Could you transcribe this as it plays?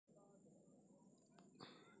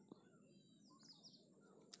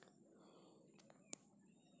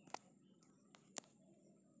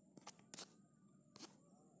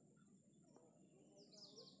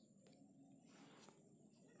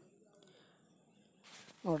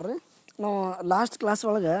ನೋಡ್ರಿ ನಾವು last class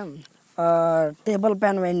ಒಳಗೆ ಟೇಬಲ್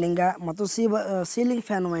ಫ್ಯಾನ್ ವೈಂಡಿಂಗ ಮತ್ತು ಸೀಲಿಂಗ್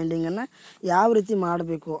ಫ್ಯಾನ್ ವೈಂಡಿಂಗನ್ನು ಯಾವ ರೀತಿ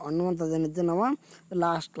ಮಾಡಬೇಕು ಅನ್ನುವಂಥದ್ದು ಏನೈತಿ ನಾವು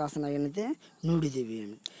ಲಾಸ್ಟ್ ಕ್ಲಾಸ್ನಾಗ ಏನೈತಿ ನೋಡಿದ್ದೀವಿ.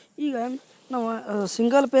 ಈಗ ನಾವು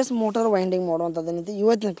ಸಿಂಗಲ್ ಪೇಸ್ ಮೋಟಾರ್ ವೈಂಡಿಂಗ್ ಮಾಡುವಂಥದ್ದು ಏನೈತಿ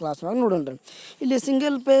ಇವತ್ತಿನ ಕ್ಲಾಸ್ ಒಳಗೆ ನೋಡೋಣ್ರಿ. ಇಲ್ಲಿ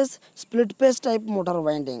single phase split phase type motor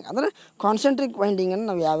winding ಅಂದರೆ ಕಾನ್ಸೆಂಟ್ರಿಕ್ ವೈಂಡಿಂಗನ್ನು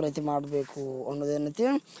ನಾವು ಯಾವ ರೀತಿ ಮಾಡಬೇಕು ಅನ್ನೋದೇನೈತಿ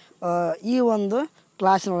ಈ ಒಂದು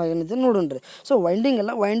ಕ್ಲಾಸಿನೊಳಗೆ ಏನೈತಿ ನೋಡೋಣ್ರಿ. ಸೊ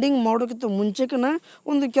ವೈಂಡಿಂಗ್ ಮಾಡೋಕ್ಕಿಂತ ಮುಂಚೆಕನ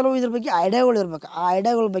ಒಂದು ಕೆಲವು ಇದ್ರ ಬಗ್ಗೆ ಐಡಿಯಾಗಳು ಇರ್ಬೇಕು. ಆ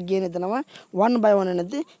ಐಡಿಯಾಗಳ ಬಗ್ಗೆ ಏನೈತಿ ನಾವು ಒನ್ ಬೈ ಒನ್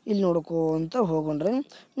ಏನೈತಿ ಇಲ್ಲಿ ನೋಡ್ಕೊಂತ ಹೋಗೋಣ್ರಿ.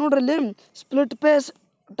 ನೋಡ್ರಿ ಇಲ್ಲಿ ಸ್ಪ್ಲಿಟ್ ಪೇಸ್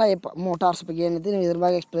ಟೈಪ್ ಮೋಟಾರ್ಸ್ ಬಗ್ಗೆ ಏನೈತಿ ನೀವು ಇದ್ರ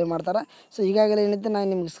ಬಗ್ಗೆ ಎಕ್ಸ್ಪ್ಲೇನ್ ಮಾಡ್ತಾರೆ. ಸೊ ಈಗಾಗಲೇ ಏನೈತಿ ನಾನು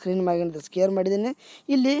ನಿಮ್ಗೆ ಸ್ಕ್ರೀನ್ ಮ್ಯಾಗ ಏನೈತಿ ಸ್ಕೇರ್ ಮಾಡಿದ್ದೀನಿ.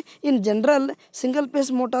 ಇಲ್ಲಿ in general single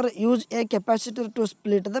phase motor use A capacitor to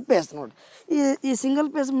split the phase. ನೋಡಿ ಈ ಸಿಂಗಲ್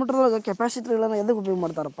ಪೇಸ್ ಮೋಟರ್ದಾಗ ಕೆಪಾಸಿಟರ್ಗಳನ್ನು ಎದಕ್ಕೆ ಉಪಯೋಗ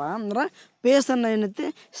ಮಾಡ್ತಾರಪ್ಪ ಅಂದ್ರೆ ಪೇಸನ್ನು ಏನೈತಿ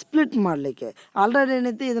ಸ್ಪ್ಲಿಟ್ ಮಾಡಲಿಕ್ಕೆ. ಆಲ್ರೆಡಿ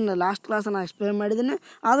ಏನೈತಿ ಇದನ್ನು ಲಾಸ್ಟ್ ಕ್ಲಾಸ್ ನಾನು ಎಕ್ಸ್ಪ್ಲೇನ್ ಮಾಡಿದ್ದೀನಿ.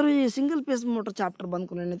 ಆದರೂ ಈ ಸಿಂಗಲ್ ಪೇಸ್ ಮೋಟರ್ ಚಾಪ್ಟರ್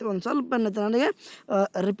ಬಂದ್ಕೊಂಡು ಏನೈತಿ ಒಂದು ಸ್ವಲ್ಪ ಏನೈತಿ ನನಗೆ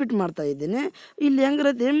ರಿಪೀಟ್ ಮಾಡ್ತಾ ಇದ್ದೀನಿ. ಇಲ್ಲಿ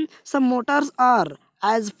ಹೆಂಗಿರೈತಿ some motors R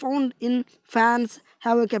as found in fans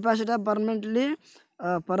have a capacitor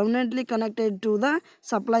permanently connected to the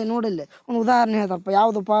supply. ನೋಡಿಲ್ಲಿ ಒಂದು ಉದಾಹರಣೆ ಹೇಳ್ತಾರಪ್ಪ,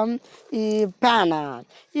 ಯಾವುದಪ್ಪ ಈ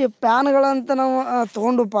ಪ್ಯಾನ್ಗಳಂತ ನಾವು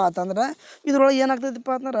ತೊಗೊಂಡಪ್ಪ ಅಂತಂದ್ರೆ ಇದ್ರೊಳಗೆ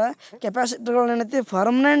ಏನಾಗ್ತೈತಿಪ್ಪ ಅಂತಂದ್ರೆ ಕೆಪಾಸಿಟರ್ಗಳನ್ನ ಏನೈತಿ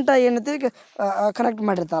ಪರ್ಮನೆಂಟಾಗಿ ಏನೈತಿ ಕನೆಕ್ಟ್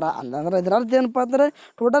ಮಾಡಿರ್ತಾರೆ. ಅಂತಂದ್ರೆ ಇದ್ರ ಅರ್ಥ ಏನಪ್ಪ ಅಂದ್ರೆ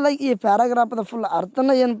ಟೋಟಲಾಗಿ ಈ ಪ್ಯಾರಾಗ್ರಾಫದ ಫುಲ್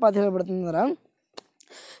ಅರ್ಥನ ಏನಪ್ಪ ಅಂತ ಹೇಳ್ಬಿಡ್ತಂದ್ರೆ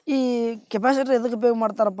ಈ ಕೆಪಾಸಿಟರ್ ಎದಕ್ಕೆ ಉಪಯೋಗ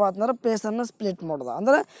ಮಾಡ್ತಾರಪ್ಪ ಅಂತಂದ್ರೆ ಪೇಸನ್ನು ಸ್ಪ್ಲಿಟ್ ಮಾಡೋದು.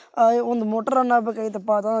 ಅಂದರೆ ಒಂದು ಮೋಟರನ್ನು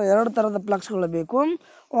ಆಗಬೇಕಾಗಿತ್ತಪ್ಪ ಅಂತಂದ್ರೆ ಎರಡು ಥರದ ಪ್ಲಗ್ಸ್ಗಳು ಬೇಕು.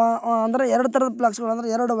 ಅಂದರೆ ಎರಡು ಥರದ ಪ್ಲಗ್ಸ್ಗಳು ಅಂದರೆ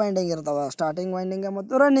ಎರಡು ವೈಂಡಿಂಗ್ ಇರ್ತಾವೆ, ಸ್ಟಾರ್ಟಿಂಗ್ ವೈಂಡಿಂಗ್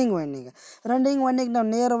ಮತ್ತು ರನ್ನಿಂಗ್ ವೈಂಡಿಂಗ್ ನಾವು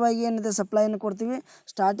ನೇರವಾಗಿ ಏನಿದೆ ಸಪ್ಲೈನ ಕೊಡ್ತೀವಿ.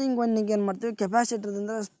 ಸ್ಟಾರ್ಟಿಂಗ್ ವೈಂಡಿಂಗ್ ಏನು ಮಾಡ್ತೀವಿ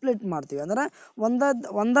ಕೆಪಾಸಿಟರ್ದಿಂದ ಸ್ಪ್ಲಿಟ್ ಮಾಡ್ತೀವಿ. ಅಂದರೆ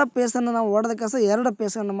ಒಂದೇ ಪೇಸನ್ನು ನಾವು ಹೊಡೆದ ಕೆಲಸ ಎರಡು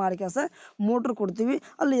ಪೇಸನ್ನು ಮಾಡಿ ಕೆಲಸ ಮೋಟ್ರ್ ಕೊಡ್ತೀವಿ.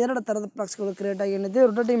 ಅಲ್ಲಿ ಎರಡು ಥರದ ಪ್ಲಗ್ಸ್ಗಳು ಕ್ರಿಯೇಟ್ ಆಗಿ ಏನೈತಿ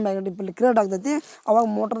ರೊಟೇಟಿಂಗ್ ಮ್ಯಾಗ್ನೆಟಿಕ್ ಫೀಲ್ಡ್ ಕ್ರಿಯೇಟ್ ಆಗ್ತೈತಿ. ಅವಾಗ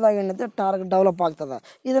ಮೋಟ್ರದಾಗ ಏನೈತಿ ಟಾರ್ಕ್ ಡೆವಲಪ್ ಆಗ್ತದೆ.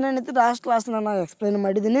 ಇದನ್ನೇನೈತಿ ಲಾಸ್ಟ್ ಕ್ಲಾಸ್ನ ನಾನು ಎಕ್ಸ್ಪ್ಲೇನ್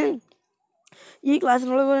ಮಾಡಿದ್ದೀನಿ. ಈ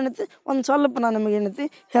ಕ್ಲಾಸಿನೊಳಗೆ ಏನೈತಿ ಒಂದು ಸ್ವಲ್ಪ ನಾನು ನಿಮಗೆ ಏನೈತಿ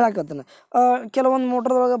ಹೇಳಕತ್ತೀನಿ. ಕೆಲವೊಂದು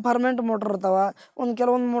ಮೋಟ್ರದೊಳಗೆ ಪರ್ಮನೆಂಟ್ ಮೋಟ್ರ್ ಇರ್ತಾವೆ,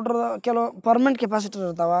 ಕೆಲವು ಪರ್ಮನೆಂಟ್ ಕೆಪಾಸಿಟರ್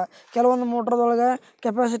ಇರ್ತಾವೆ. ಕೆಲವೊಂದು ಮೋಟ್ರದೊಳಗೆ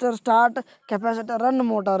capacitor start capacitor run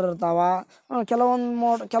motor ಇರ್ತಾವೆ.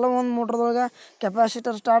 ಕೆಲವೊಂದು ಮೋಟ್ರದೊಳಗೆ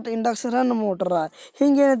ಕೆಪಾಸಿಟರ್ ಸ್ಟಾರ್ಟ್ ಇಂಡಕ್ಷನ್ ರನ್ ಮೋಟ್ರ.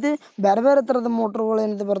 ಹಿಂಗೇನೈತಿ ಬೇರೆ ಬೇರೆ ಥರದ ಮೋಟ್ರುಗಳು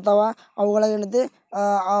ಏನೈತಿ ಬರ್ತಾವೆ. ಅವುಗಳಿಗೆ ಏನೈತಿ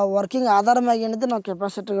ವರ್ಕಿಂಗ್ ಆಧಾರ ಮ್ಯಾಗ ಏನೈತಿ ನಾವು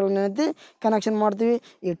ಕೆಪಾಸಿಟರ್ಗಳನ್ನ ಏನೈತಿ ಕನೆಕ್ಷನ್ ಮಾಡ್ತೀವಿ.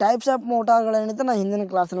 ಈ ಟೈಪ್ಸ್ ಆಫ್ ಮೋಟಾರ್ಗಳೇನೈತಿ ನಾನು ಹಿಂದಿನ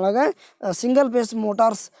ಕ್ಲಾಸ್ನೊಳಗೆ ಸಿಂಗಲ್ ಪೇಸ್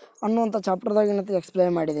ಮೋಟಾರ್ಸ್ ಅನ್ನುವಂಥ ಚಾಪ್ಟರ್ದಾಗ ಏನೈತಿ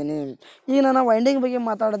ಎಕ್ಸ್ಪ್ಲೇನ್ ಮಾಡಿದ್ದೀನಿ. ಈಗ ನಾನು ವೈಂಡಿಂಗ್ ಬಗ್ಗೆ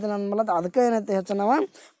ಮಾತಾಡ್ತೀನಿ ಅಂದಮೇಲೆ ಅದಕ್ಕೆ ಏನೈತಿ ಹೆಚ್ಚು ನಾವು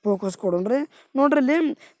ಫೋಕಸ್ ಕೊಡೋಣ್ರಿ. ನೋಡ್ರಿ ಇಲ್ಲಿ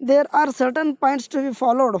there are certain points to be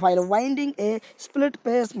followed while winding A split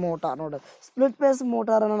phase motor. ನೋಡ್ರಿ ಸ್ಪ್ಲಿಟ್ ಪೇಸ್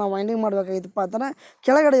ಮೋಟಾರನ್ನು ನಾವು ವೈಂಡಿಂಗ್ ಮಾಡಬೇಕಾಗಿತ್ತಪ್ಪ ಅಂತಂದ್ರೆ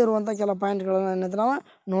ಕೆಳಗಡೆ ಇರುವಂಥ ಕೆಲವು ಪಾಯಿಂಟ್ಗಳನ್ನ ಏನೈತಿ ನಾವು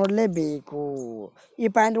ನೋಡಲೇಬೇಕು. ಈ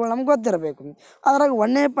ಪಾಯಿಂಟ್ಗಳು ನಮ್ಗೆ ಗೊತ್ತಿರಬೇಕು. ಅದ್ರಾಗ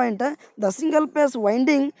ಒಂದನೇ point the single phase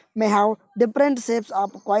winding may have different shapes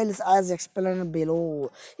of coils as explain below.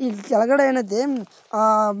 ಈ ಕೆಳಗಡೆ ಏನೈತಿ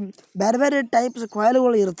ಬೇರೆ ಬೇರೆ ಟೈಪ್ಸ್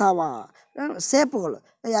ಕಾಯಿಲ್ಗಳು ಇರ್ತಾವ, ಶೇಪ್ಗಳು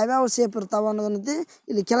ಯಾವ್ಯಾವ ಶೇಪ್ ಇರ್ತಾವ ಅನ್ನೋದನ್ನೈತಿ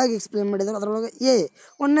ಇಲ್ಲಿ ಕೆಳಗೆ ಎಕ್ಸ್ಪ್ಲೇನ್ ಮಾಡಿದ್ದಾರೆ. ಅದರೊಳಗೆ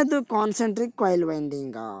ಒಂದನೇದು ಕಾನ್ಸೆಂಟ್ರಿಕ್ ಕಾಯಿಲ್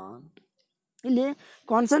ವೈಂಡಿಂಗ. ಇಲ್ಲಿ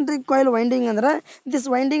ಕಾನ್ಸೆಂಟ್ರಿಕ್ ಕಾಯಿಲ್ ವೈಂಡಿಂಗ್ ಅಂದರೆ this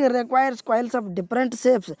winding requires coils of different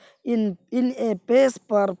shapes in a phase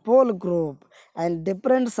per pole group and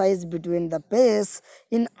different size between the pace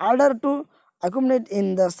in order to accommodate in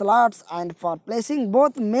the slots and for placing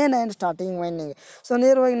both main and starting winding. So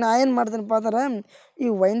ನೇರವಾಗಿ ನಾ ಏನು ಮಾಡ್ತೀನಪ್ಪ ಅಂದ್ರೆ ಈ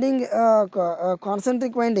winding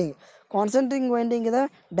concentric winding ಇದೆ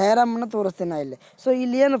ಡಯಾಗ್ರಾಮನ್ನು ತೋರಿಸ್ತೀನಿ ಇಲ್ಲಿ. So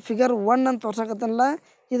ಇಲ್ಲಿ ಏನು ಫಿಗರ್ 1 ಅಂತ ತೋರ್ಸಕತ್ತಲ್ಲ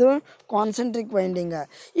ಇದು ಕಾನ್ಸೆಂಟ್ರಿಕ್ ವೈಂಡಿಂಗ.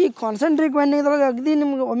 ಈ ಕಾನ್ಸೆಂಟ್ರಿಕ್ ವೈಂಡಿಂಗ್ದೊಳಗೆ ಅಗದಿ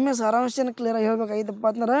ನಿಮ್ಗೆ ಒಮ್ಮೆ ಸಾರಾಂಶನ ಕ್ಲಿಯರಾಗಿ ಹೇಳ್ಬೇಕಾಗಿತ್ತಪ್ಪ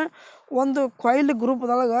ಅಂದ್ರೆ ಒಂದು ಕಾಯಿಲ್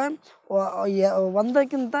ಗ್ರೂಪ್ದೊಳಗೆ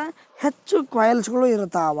ಒಂದಕ್ಕಿಂತ ಹೆಚ್ಚು ಕಾಯಿಲ್ಸ್ಗಳು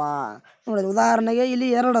ಇರ್ತಾವ. ನೋಡಿ ಉದಾಹರಣೆಗೆ ಇಲ್ಲಿ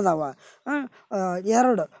 2 ಅದಾವ,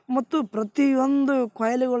 2 ಮತ್ತು ಪ್ರತಿಯೊಂದು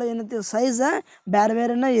ಕಾಯಿಲ್ಗಳು ಏನೈತಿ ಸೈಜ್ ಬೇರೆ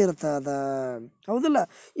ಬೇರೆನೇ ಇರ್ತದೆ, ಹೌದಿಲ್ಲ.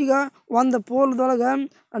 ಈಗ ಒಂದು ಪೋಲ್ದೊಳಗೆ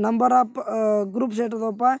ನಂಬರ್ ಆಫ್ ಗ್ರೂಪ್ಸ್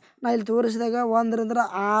ಇರ್ತದಪ್ಪ. ನಾ ಇಲ್ಲಿ ತೋರಿಸಿದಾಗ 1 ರಿಂದ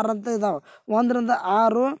 6 ಅಂತ ಇದಾವೆ. 1 ರಿಂದ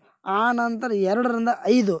 6 ಆ ನಂತರ 2 ರಿಂದ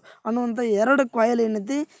 5 ಅನ್ನುವಂಥ 2 ಕಾಯಿಲ್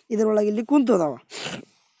ಏನೈತಿ ಇದರೊಳಗೆ ಇಲ್ಲಿ ಕುಂತದಾವ,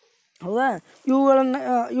 ಹೌದಾ.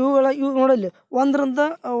 ಇವು ನೋಡಲ್ಲಿ 1 ರಿಂದ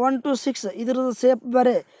 1 to 6 ಇದ್ರದ್ದು ಶೇಪ್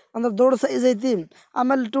ಬೇರೆ ಅಂದ್ರೆ ದೊಡ್ಡ ಸೈಜ್ ಐತಿ.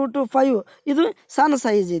 ಆಮೇಲೆ 2 to 5 ಇದು ಸಣ್ಣ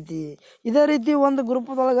ಸೈಜ್ ಐತಿ. ಇದೇ ರೀತಿ ಒಂದು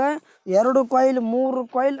ಗ್ರೂಪ್ದೊಳಗೆ 2 ಕಾಯಿಲ್ 3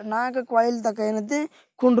 ಕಾಯಿಲ್ 4 ಕಾಯಿಲ್ ತನಕ ಏನೈತಿ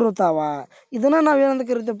ಕುಂಡಿರ್ತಾವ. ಇದನ್ನು ನಾವೇನಂತ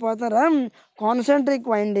ಕರಿತೀವಪ್ಪ ಅಂತಂದ್ರೆ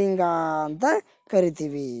ಕಾನ್ಸೆಂಟ್ರಿಕ್ ವೈಂಡಿಂಗ ಅಂತ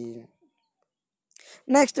ಕರಿತೀವಿ.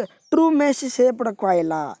 Next true mesh shaped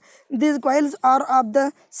ಕಾಯಿಲ. These coils R of the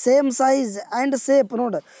same size and shape.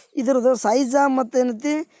 ನೋಡಿ ಇದ್ರದ್ದು ಸೈಜ ಮತ್ತು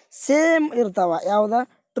ಏನೈತಿ ಸೇಮ್ ಇರ್ತಾವ. ಯಾವುದ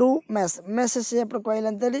ಟ್ರೂ ಮೆಶ್ ಶೇಪ್ಡ್ ಕಾಯಿಲ್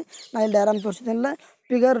ಅಂತೇಳಿ ನಾ ಇಲ್ಲಿ ಡೈರಾಮ್ ತೋರಿಸಿದ್ದೀನಲ್ಲ.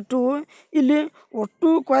 ಫಿಗರ್ 2 ಇಲ್ಲಿ ಒಟ್ಟು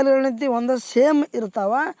ಕಾಯಿಲ್ಗಳೇನೈತಿ ಒಂದು ಸೇಮ್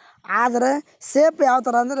ಇರ್ತಾವ, ಆದರೆ ಶೇಪ್ ಯಾವ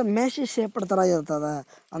ಥರ ಅಂದರೆ ಮೆಶ್ ಶೇಪ್ ಥರ ಇರ್ತದೆ.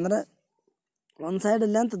 ಅಂದರೆ ಒಂದು ಸೈಡ್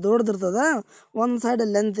ಲೆಂತ್ ದೊಡ್ಡದಿರ್ತದೆ, ಒಂದು ಸೈಡ್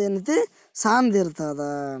ಲೆಂತ್ ಏನೈತಿ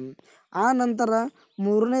ಸಣ್ಣದಿರ್ತದೆ. ಆ ನಂತರ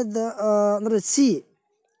ಮೂರನೇದು ಅಂದರೆ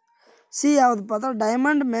ಸಿ ಯಾವುದಪ್ಪ ಅಂದ್ರೆ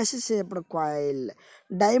diamond mesh shaped coil.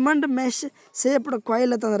 Diamond mesh shaped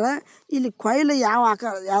coil ಅಂತಂದ್ರೆ ಇಲ್ಲಿ ಕಾಯಿಲ್ ಯಾವ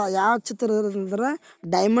ಆಕಾರ ಯಾವ ಚಿತ್ರ ಅಂದ್ರೆ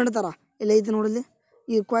ಡೈಮಂಡ್ ಥರ ಇಲ್ಲಿ ಐತಿ ನೋಡಿಲ್ಲಿ.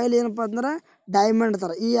 ಈ ಕಾಯಿಲ್ ಏನಪ್ಪ ಅಂದ್ರೆ ಡೈಮಂಡ್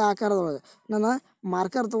ಥರ ಈ ಆಕಾರದೊಳಗೆ. ನಾನು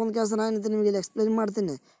ಮಾರ್ಕರ್ ತೊಗೊಂಡು ಕೆಲಸ ನಾನು ನಿಮಗೆ ಇಲ್ಲಿ ಎಕ್ಸ್ಪ್ಲೇನ್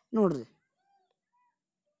ಮಾಡ್ತೀನಿ ನೋಡಿರಿ.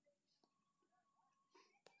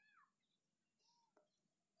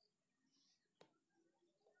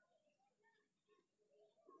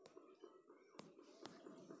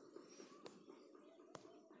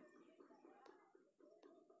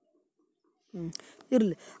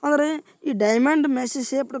 ಇರಲಿ ಅಂದರೆ ಈ ಡೈಮಂಡ್ ಮೆಶ್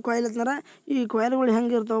ಶೇಪ್ಡ್ ಕಾಯಿಲ್ ಅಂತಂದ್ರೆ ಈ ಕಾಯಿಲ್ಗಳು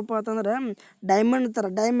ಹೆಂಗೆ ಇರ್ತಾವಪ್ಪ ಅಂತಂದ್ರೆ ಡೈಮಂಡ್ ಥರ.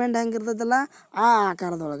 ಡೈಮಂಡ್ ಹೆಂಗೆ ಇರ್ತೈತಲ್ಲ ಆ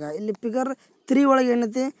ಆಕಾರದೊಳಗೆ. ಇಲ್ಲಿ ಫಿಗರ್ 3 ಒಳಗೆ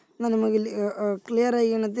ಏನೈತಿ ನಾನು ನಿಮಗೆ ಇಲ್ಲಿ ಕ್ಲಿಯರಾಗಿ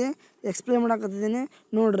ಏನೈತಿ ಎಕ್ಸ್ಪ್ಲೇನ್ ಮಾಡಾಕತ್ತಿದ್ದೀನಿ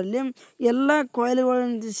ನೋಡ್ರಿ. ಇಲ್ಲಿ ಎಲ್ಲ ಕಾಯಿಲ್ಗಳು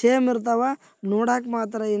ಏನೈತಿ ಸೇಮ್ ಇರ್ತಾವೆ, ನೋಡಕ್ಕೆ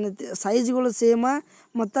ಮಾತ್ರ ಏನೈತಿ ಸೈಜ್ಗಳು ಸೇಮ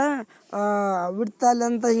ಮತ್ತು ವಿಡ್ತ್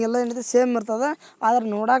ಲೆಂತ್ ಹಿಂಗೆಲ್ಲ ಏನೈತಿ ಸೇಮ್ ಇರ್ತದೆ, ಆದ್ರೆ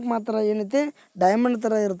ನೋಡಕ್ಕೆ ಮಾತ್ರ ಏನೈತಿ ಡೈಮಂಡ್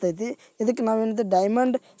ಥರ ಇರ್ತೈತಿ. ಇದಕ್ಕೆ ನಾವೇನೈತಿ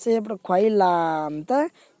ಡೈಮಂಡ್ ಶೇಪ್ಡ್ ಕಾಯಿಲ್ ಅಂತ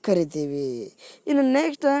ಕರಿತೀವಿ. ಇನ್ನು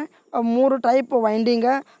ನೆಕ್ಸ್ಟ್ 3 ಟೈಪ್ ವೈಂಡಿಂಗ.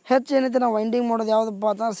 ಹೆಚ್ಚು ಏನೈತಿ ನಾವು ವೈಂಡಿಂಗ್ ಮಾಡೋದು ಯಾವುದಪ್ಪ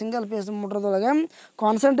ಅಂತಂದ್ರೆ ಸಿಂಗಲ್ ಫೇಸ್ ಮೋಟ್ರದೊಳಗೆ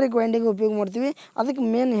ಕಾನ್ಸಂಟ್ರಿಕ್ ವೈಂಡಿಂಗ್ ಉಪಯೋಗ ಮಾಡ್ತೀವಿ. ಅದಕ್ಕೆ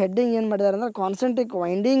ಮೇನ್ ಹೆಡ್ಡಿಂಗ್ ಏನು ಮಾಡಿದಾರೆ ಅಂದ್ರೆ ಕಾನ್ಸಂಟ್ರಿಕ್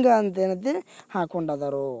ವೈಂಡಿಂಗ್ ಅಂತ ಏನೈತಿ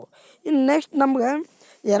ಹಾಕ್ಕೊಂಡದರು. ಇನ್ನು ನೆಕ್ಸ್ಟ್ ನಮ್ಗೆ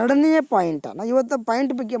ಎರಡನೇ ಪಾಯಿಂಟ್, ನಾನು ಇವತ್ತು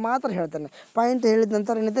ಪಾಯಿಂಟ್ ಬಗ್ಗೆ ಮಾತ್ರ ಹೇಳ್ತೇನೆ. ಪಾಯಿಂಟ್ ಹೇಳಿದ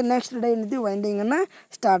ನಂತರ ಏನೈತಿ ನೆಕ್ಸ್ಟ್ ಡೇ ಏನೈತಿ ವೈಂಡಿಂಗನ್ನು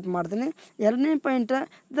ಸ್ಟಾರ್ಟ್ ಮಾಡ್ತೀನಿ. ಎರಡನೇ point,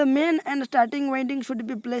 the main and starting winding should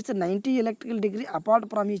be place 90 electrical degree apart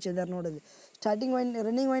from each other. ನೋಡಿದ್ವಿ ಸ್ಟಾರ್ಟಿಂಗ್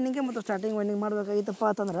ರನ್ನಿಂಗ್ ವೈಂಡಿಂಗ್ಗೆ ಮತ್ತು ಸ್ಟಾರ್ಟಿಂಗ್ ವೈಂಡಿಂಗ್ ಮಾಡಬೇಕಾಗಿತ್ತಪ್ಪ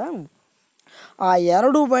ಅಂತಂದ್ರೆ ಆ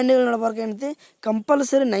ಎರಡು ವೈಂಡಿಂಗ್ ನಡ್ಬಾರ್ದು ಏನೈತಿ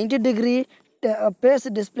ಕಂಪಲ್ಸರಿ 90 ಡಿಗ್ರಿ ಪೇಸ್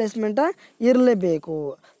ಡಿಸ್ಪ್ಲೇಸ್ಮೆಂಟ ಇರಲೇಬೇಕು.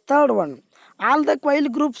 Third one, all the coil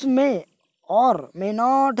groups may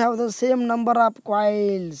not have the same number of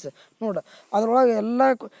coils. ನೋಡು ಅದ್ರೊಳಗೆ ಎಲ್ಲ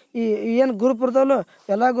ಈ ಏನು ಗ್ರೂಪ್ ಇರ್ತಾವಲ್ಲ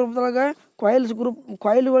ಎಲ್ಲ ಗ್ರೂಪ್ದೊಳಗೆ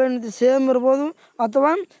ಕಾಯಿಲ್ಗಳು ಏನೈತಿ ಸೇಮ್ ಇರ್ಬೋದು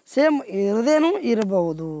ಅಥವಾ ಸೇಮ್ ಇರದೇನೂ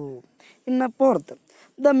ಇರಬಹುದು. ಇನ್ನು fourth,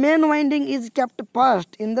 the main winding is kept first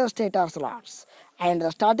in the stator slots and the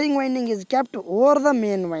starting winding is kept over the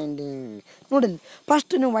main winding. ನೋಡಿ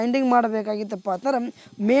ಫಸ್ಟ್ ನೀವು ವೈಂಡಿಂಗ್ ಮಾಡಬೇಕಾಗಿತ್ತಪ್ಪ ಅಂದ್ರೆ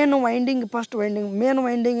ಮೇನ್ ವೈಂಡಿಂಗ್ ಮೇನ್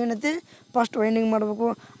ವೈಂಡಿಂಗ್ ಏನೈತಿ ಫಸ್ಟ್ ವೈಂಡಿಂಗ್ ಮಾಡಬೇಕು,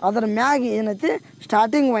 ಅದರ ಮ್ಯಾಗ ಏನೈತಿ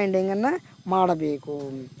ಸ್ಟಾರ್ಟಿಂಗ್ ವೈಂಡಿಂಗನ್ನು ಮಾಡಬೇಕು.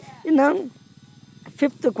 ಇನ್ನು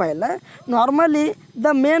fifth coil, normally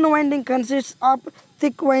the main winding consists of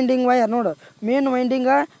thick winding wire. ನೋಡು ಮೇನ್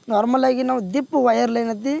ವೈಂಡಿಂಗ ನಾರ್ಮಲಾಗಿ ನಾವು ದಿಪ್ ವೈರ್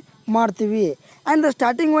ಏನೈತಿ ಮಾಡ್ತೀವಿ. And the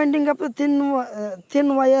starting winding of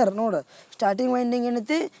thin wire. ನೋಡು ಸ್ಟಾರ್ಟಿಂಗ್ ವೈಂಡಿಂಗ್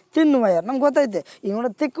ಏನೈತಿ ಥಿನ್ ವೈರ್. ನಮ್ಗೆ ಗೊತ್ತೈತೆ ಈಗ ನೋಡಿ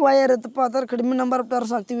ಥಿಕ್ ವೈರ್ ಇತ್ತಪ್ಪ ಅಂದ್ರೆ ಕಡಿಮೆ ನಂಬರ್ ಆಫ್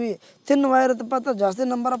ಟರ್ನ್ಸ್ ಹಾಕ್ತೀವಿ, ಥಿನ್ ವೈರ್ ಇತ್ತಪ್ಪ ಅಂದ್ರೆ ಜಾಸ್ತಿ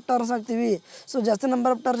ನಂಬರ್ ಆಫ್ ಟರ್ನ್ಸ್ ಹಾಕ್ತೀವಿ. ಸೊ ಜಾಸ್ತಿ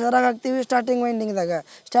ನಂಬರ್ ಆಫ್ ಟರ್ನ್ಸ್ ಯಾರಾಗ ಹಾಕ್ತೀವಿ ಸ್ಟಾರ್ಟಿಂಗ್ ವೈಂಡಿಂಗ್ದಾಗ.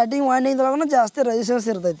 ಸ್ಟಾರ್ಟಿಂಗ್ ವೈಂಡಿಂಗ್ದೊಳಗೂ ಜಾಸ್ತಿ ರೆಸಿಸ್ಟೆನ್ಸ್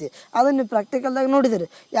ಇರ್ತೈತಿ. ಅದನ್ನು ನೀವು ಪ್ರಾಕ್ಟಿಕಲ್ದಾಗ ನೋಡಿದಿರಿ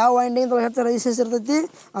ಯಾವ ವೈಂಡಿಂಗ್ದೊಳಗೆ ಹೆಚ್ಚು ರೆಸಿಸ್ಟೆನ್ಸ್ ಇರ್ತೈತಿ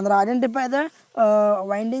ಅಂದ್ರೆ identify the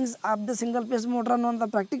windings of the single phase motor ಅನ್ನುವಂಥ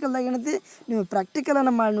ಪ್ರಾಕ್ಟಿಕಲ್ದಾಗ ಏನೈತಿ ನೀವು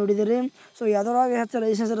ಪ್ರಾಕ್ಟಿಕಲನ್ನು ಮಾಡಿ ನೋಡಿದಿರಿ. ಸೊ ಯಾವ್ದ್ರೊಳಗೆ ಹೆಚ್ಚು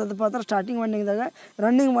ರೆಸಿಸ್ಟೆನ್ಸ್ ಇರ್ತೈತಪ್ಪ ಅಂದ್ರೆ ಸ್ಟಾರ್ಟಿಂಗ್ ವೈಂಡಿಂಗ್ದಾಗ.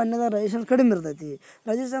 ರನ್ನಿಂಗ್ ವೈಂಡಿಂಗ್ದಾಗ ರೆಸಿಸ್ಟೆನ್ಸ್ ಕಡಿಮೆ ಇರ್ತೈತಿ.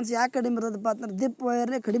 ರೆಸಿಸ್ಟೆನ್ಸ್ ಯಾಕೆ ಕಡಿಮೆ ಇರ್ತೈತಪ್ಪ ಅಂದ್ರೆ ದಿಪ್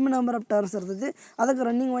ವೈರ್ಲಿ ಕಡಿಮೆ ನಂಬರ್ ಆಫ್ ಟರ್ನ್ಸ್ ಇರ್ತೈತಿ, ಅದಕ್ಕೆ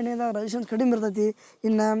ರನ್ನಿಂಗ್ ವೈಂಡಿಂಗ್ದಾಗ ರೆಸಿಸ್ಟೆನ್ಸ್ ಕಡಿಮೆ ಇರ್ತೈತಿ.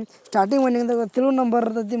 ಇನ್ನು ಸ್ಟಾರ್ಟಿಂಗ್ ವೈಂಡಿಂಗ್ದಾಗ ತಿಳು ನಂಬರ್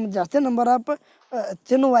ಇರ್ತೈತಿ, ಜಾಸ್ತಿ ನಂಬರ್ ಆಫ್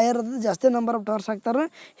ತಿನ್ನು ವೈರ್ ಇರ್ತೈತಿ, ಜಾಸ್ತಿ ನಂಬರ್ ಆಫ್ ಟರ್ನ್ಸ್ ಹಾಕ್ತಾರೆ.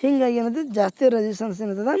 ಹೀಗಾಗಿ ಏನೈತಿ ಜಾಸ್ತಿ ರೆಸಿಸ್ಟೆನ್ಸ್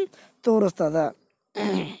ಏನೈತದ ತೋರಿಸ್ತದೆ.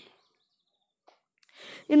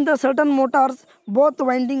 In the certain motors, both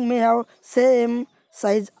winding may have same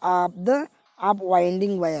size of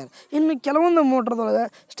winding wire. ಇನ್ನು ಕೆಲವೊಂದು ಮೋಟ್ರದೊಳಗೆ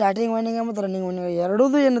ಸ್ಟಾರ್ಟಿಂಗ್ ವೈಂಡಿಂಗ್ ಮತ್ತು ರನ್ನಿಂಗ್ ವೈಂಡಿಂಗ್ ಎರಡೂ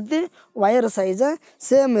ಏನೈತಿ ವೈರ್ ಸೈಜ್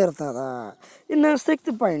ಸೇಮ್ ಇರ್ತದೆ. ಇನ್ನು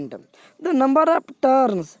sixth point, the number of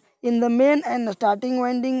turns in the main and starting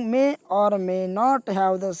winding may or may not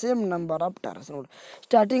have the same number of turns. ನೋಡಿ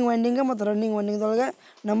starting winding ಮತ್ತು running ವೈಂಡಿಂಗ್ದೊಳಗೆ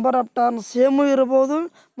number of turns same ಇರ್ಬೋದು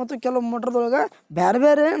ಮತ್ತು ಕೆಲವು ಮೋಟ್ರದೊಳಗೆ ಬೇರೆ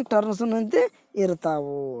ಬೇರೆ turns ಅಂತೆ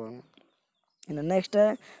ಇರ್ತಾವು. ಇನ್ನು next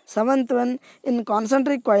seventh one, in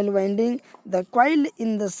concentric coil winding the coil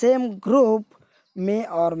in the same group May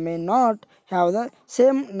R may not have the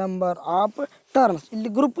same number of turns.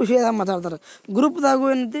 ಇಲ್ಲಿ ಗ್ರೂಪ್ ವಿಷಯದಾಗ ಮಾತಾಡ್ತಾರೆ. ಗ್ರೂಪ್ದಾಗೂ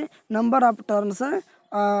ಏನೈತಿ ನಂಬರ್ ಆಫ್ ಟರ್ನ್ಸ್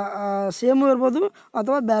ಸೇಮು ಇರ್ಬೋದು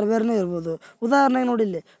ಅಥವಾ ಬೇರೆ ಬೇರೆನೇ ಇರ್ಬೋದು. ಉದಾಹರಣೆಗೆ ನೋಡಿ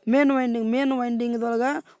ಇಲ್ಲಿ ಮೇನ್ ವೈಂಡಿಂಗ್ದೊಳಗೆ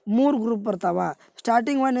 3 ಗ್ರೂಪ್ ಬರ್ತಾವೆ,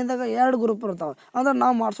 ಸ್ಟಾರ್ಟಿಂಗ್ ವೈಂಡಿಂಗ್ದಾಗ 2 ಗ್ರೂಪ್ ಬರ್ತಾವೆ. ಅಂದ್ರೆ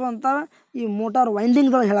ನಾವು ಮಾಡಿಸುವಂಥ ಈ ಮೋಟಾರ್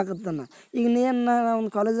ವೈಂಡಿಂಗ್ದೊಳಗೆ ಹೇಳಕತ್ತಾನೆ. ಈಗ ನೀನು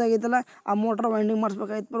ಒಂದು ಕಾಲೇಜ್ ಆಗೈತಲ್ಲ ಆ ಮೋಟಾರ್ ವೈಂಡಿಂಗ್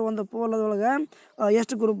ಮಾಡಿಸ್ಬೇಕಾಯ್ತು ಒಂದು ಪೋಲದೊಳಗೆ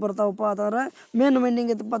ಎಷ್ಟು ಗ್ರೂಪ್ ಬರ್ತಾವಪ್ಪ ಅಂತಂದ್ರೆ ಮೇನ್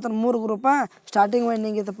ವೈಂಡಿಂಗ್ ಇತ್ತಪ್ಪ ಅಂದ್ರೆ 3 ಗ್ರೂಪ, ಸ್ಟಾರ್ಟಿಂಗ್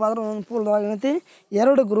ವೈಂಡಿಂಗ್ ಇತ್ತಪ್ಪ ಅಂದ್ರೆ ಒಂದು ಪೋಲ್ದೊಳಗೆ ಏನೈತಿ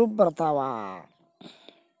 2 ಗ್ರೂಪ್ ಬರ್ತಾವ.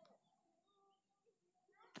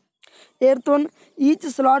 ಏರ್ತ್ one each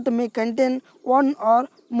slot May contain one R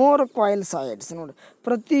more coil sides. ನೋಡಿ,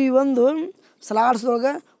 ಪ್ರತಿಯೊಂದು ಸ್ಲಾಟ್ಸ್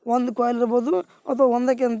ಒಳಗೆ ಒಂದು ಕಾಯಿಲ್ ಇರ್ಬೋದು ಅಥವಾ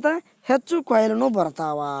ಒಂದಕ್ಕಿಂತ ಹೆಚ್ಚು ಕಾಯಿಲ್ನು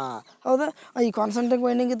ಬರ್ತಾವ. ಹೌದಾ? ಈ ಕಾನ್ಸಂಟ್ರಿಕ್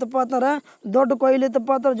ವೈಂಡಿಂಗ್ ಇತ್ತಪ್ಪ ಅಂತಂದ್ರೆ ದೊಡ್ಡ ಕಾಯಿಲ್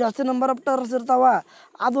ಇತ್ತಪ್ಪ ಅಂದ್ರೆ ಜಾಸ್ತಿ ನಂಬರ್ ಆಫ್ ಟರ್ನ್ಸ್ ಇರ್ತಾವ.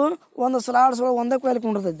 ಅದು ಒಂದು ಸ್ಲಾಟ್ಸ್ ಒಳಗೆ ಒಂದೇ ಕಾಯಿಲ್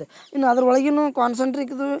ಕೊಂಡಿರ್ತೈತೆ. ಇನ್ನು ಅದ್ರೊಳಗಿನ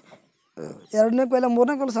ಕಾನ್ಸಂಟ್ರಿಕ್ದು ಎರಡನೇ ಕಾಯಿಲ್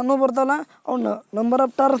ಮೂರನೇ ಕಾಯಿಲ್ ಸಣ್ಣ ಬರ್ತಾವಲ್ಲ, ಅವನ್ನ ನಂಬರ್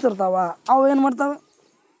ಆಫ್ ಟರ್ನ್ಸ್ ಇರ್ತಾವ. ಅವು ಏನು ಮಾಡ್ತಾವೆ,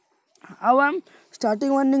 ಅವ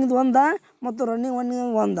ಸ್ಟಾರ್ಟಿಂಗ್ ವೈಂಡಿಂಗ್ದು ಮತ್ತು ರನ್ನಿಂಗ್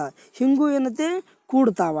ವೈಂಡಿಂಗ್ ಹಿಂಗೂ ಏನೈತಿ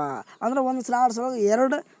ಕೂಡ್ತಾವ. ಅಂದ್ರೆ ಒಂದು ಸ್ಲಾಟ್ಸ್ ಒಳಗೆ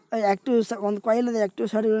ಎರಡು ಆ್ಯಕ್ಟಿವ್ ಒಂದು ಕಾಯಿಲದ ಆ್ಯಕ್ಟಿವ್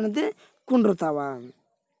ಸೈಡ್ಗಳು ಏನೈತಿ ಕುಂಡಿರ್ತಾವ.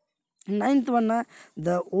 Ninth one,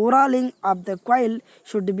 the ಓವರಾಲಿಂಗ್ of the coil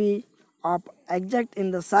should be of exact in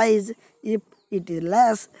the size. If it is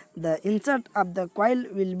less, the insert of the coil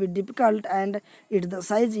will be difficult, and if the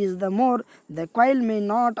size is the more, the coil may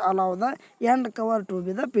not allow the end cover to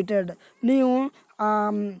be the fitted. ನೀವು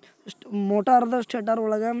ಮೋಟಾರ್ದ stator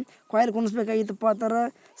ಒಳಗೆ coil ಕುಣಿಸ್ಬೇಕಾಗಿತ್ತಪ್ಪ ಅಂತಂದ್ರೆ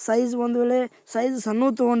size ಒಂದು ವೇಳೆ size ಸಣ್ಣ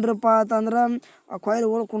ತೊಗೊಂಡ್ರಪ್ಪ ಅಂತಂದ್ರೆ ಆ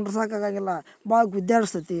ಕಾಯಿಲ್ಗಳು ಕುಂಡ್ರಸಾಕಾಗಿಲ್ಲ, ಭಾಳ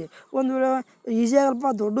ಗುದ್ದಾಡಿಸ್ತೈತಿ. ಒಂದು ವೇಳೆ ಈಸಿ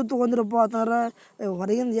ಆಗಲ್ಪ ದೊಡ್ಡ ತೊಗೊಂಡ್ರಪ್ಪ ಅಂತಂದ್ರೆ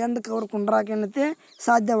ಹೊರಗಿಂದ ಎಂಡ್ ಕವರ್ ಕುಂಡ್ರಾಕ ಏನೈತಿ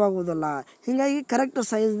ಸಾಧ್ಯವಾಗುವುದಿಲ್ಲ. ಹೀಗಾಗಿ ಕರೆಕ್ಟ್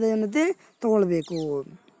ಸೈಜ್ದು ಏನೈತಿ ತೊಗೊಳ್ಬೇಕು.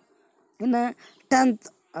 ಇನ್ನು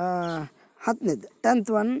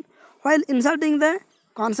tenth one, while inserting the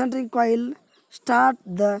concentric coil start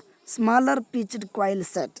the smaller pitched coil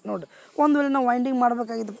set. ನೋಡಿ, ಒಂದು ವೇಳೆ ನಾವು ವೈಂಡಿಂಗ್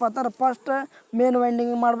ಮಾಡಬೇಕಾಗಿತ್ತಪ್ಪ ಅಂತಂದ್ರೆ ಫಸ್ಟ್ ಮೇನ್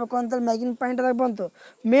ವೈಂಡಿಂಗ್ ಮಾಡಬೇಕು ಅಂತೇಳಿ ಮ್ಯಾಗಿನ ಪಾಯಿಂಟ್ದಾಗ ಬಂತು.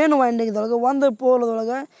 ಮೇನ್ ವೈಂಡಿಂಗ್ದೊಳಗೆ ಒಂದು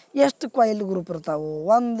ಪೋಲ್ದೊಳಗೆ ಎಷ್ಟು ಕಾಯಿಲ್ ಗ್ರೂಪ್ ಇರ್ತಾವೆ,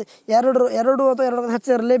 ಎರಡು ಅಥವಾ ಎರಡು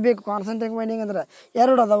ಹೆಚ್ಚು ಇರಲೇಬೇಕು. ಕಾನ್ಸಂಟ್ರೇಟ್ ವೈಂಡಿಂಗ್ ಅಂದ್ರೆ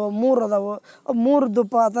ಎರಡು ಅದಾವೆ, ಮೂರು ಅದಾವೆ.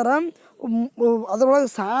 ಮೂರದ್ದಪ್ಪ ಆ ಥರ ಅದ್ರೊಳಗೆ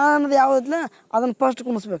ಸಣ್ಣದು ಯಾವುದಿಲ್ಲ ಅದನ್ನು ಫಸ್ಟ್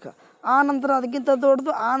ಕುಣಿಸ್ಬೇಕು. ಆ ನಂತರ ಅದಕ್ಕಿಂತ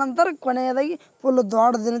ದೊಡ್ಡದು, ಆ ನಂತರ ಕೊನೆಯದಾಗಿ ಫುಲ್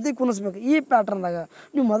ದೊಡ್ಡದೇನೈತಿ ಕುಣಿಸ್ಬೇಕು. ಈ ಪ್ಯಾಟ್ರನ್ದಾಗ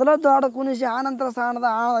ನೀವು ಮೊದಲ ದೊಡ್ಡ ಕುಣಿಸಿ ಆ ನಂತರ ಸಣ್ಣದು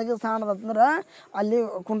ಅಂತಂದ್ರೆ ಅಲ್ಲಿ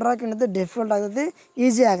ಕುಂಡ್ರಾಕ ಏನೈತಿ ಡಿಫಿಕಲ್ಟ್ ಆಗ್ತೈತಿ,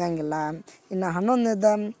 ಈಸಿ ಆಗಂಗಿಲ್ಲ. ಇನ್ನು 11ನೇದ,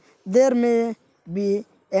 there may be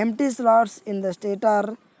empty slots in the stator,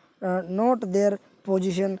 note there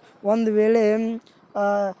position. ಒಂದು ವೇಳೆ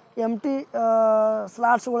ಎಂಟಿ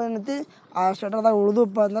ಸ್ಲಾಟ್ಸ್ಗಳು ಏನೈತಿ ಆ ಸ್ಟೇಟರ್ದಾಗ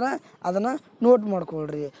ಉಳಿದಪ್ಪ ಅಂದ್ರೆ ಅದನ್ನು ನೋಟ್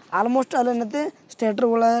ಮಾಡ್ಕೊಳ್ರಿ. ಆಲ್ಮೋಸ್ಟ್ ಅಲ್ಲಿ ಏನೈತಿ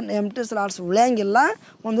ಸ್ಟೇಟರ್ಗಳ ಎಂಟಿ ಸ್ಲಾಟ್ಸ್ ಉಳಿಯಂಗಿಲ್ಲ.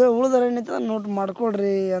 ಒಂದು ವೇಳೆ ಉಳಿದ್ರೆ ಏನೈತಿ ಅದನ್ನು ನೋಟ್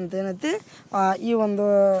ಮಾಡ್ಕೊಳ್ರಿ ಅಂತ ಏನೈತಿ ಈ ಒಂದು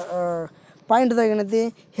ಪಾಯಿಂಟ್ದಾಗ ಏನೈತಿ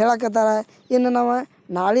ಹೇಳಕತ್ತಾರ. ಇನ್ನು ನಾವು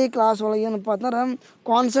ನಾಳೆ ಕ್ಲಾಸ್ ಒಳಗೆ ಏನಪ್ಪ ಅಂತಂದ್ರೆ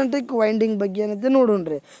ಕಾನ್ಸಂಟ್ರಿಕ್ ವೈಂಡಿಂಗ್ ಬಗ್ಗೆ ಏನೈತಿ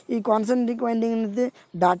ನೋಡೋಣ್ರಿ. ಈ ಕಾನ್ಸಂಟ್ರಿಕ್ ವೈಂಡಿಂಗ್ ಏನೈತಿ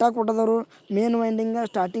data ಕೊಟ್ಟದವರು, main winding,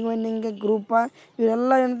 starting winding, ಗ್ರೂಪ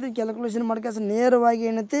ಇವೆಲ್ಲ ಏನೈತಿ ಕ್ಯಾಲ್ಕುಲೇಷನ್ ಮಾಡ್ಕೊಂಡು ನೇರವಾಗಿ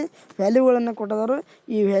ಏನೈತಿ ವ್ಯಾಲ್ಯೂಗಳನ್ನು ಕೊಟ್ಟದವರು.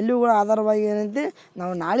 ಈ ವ್ಯಾಲ್ಯೂಗಳ ಆಧಾರವಾಗಿ ಏನೈತಿ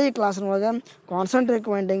ನಾವು ನಾಳೆ ಕ್ಲಾಸ್ನೊಳಗೆ ಕಾನ್ಸಂಟ್ರಿಕ್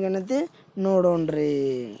ವೈಂಡಿಂಗ್ ಏನೈತಿ ನೋಡೋಣ್ರಿ.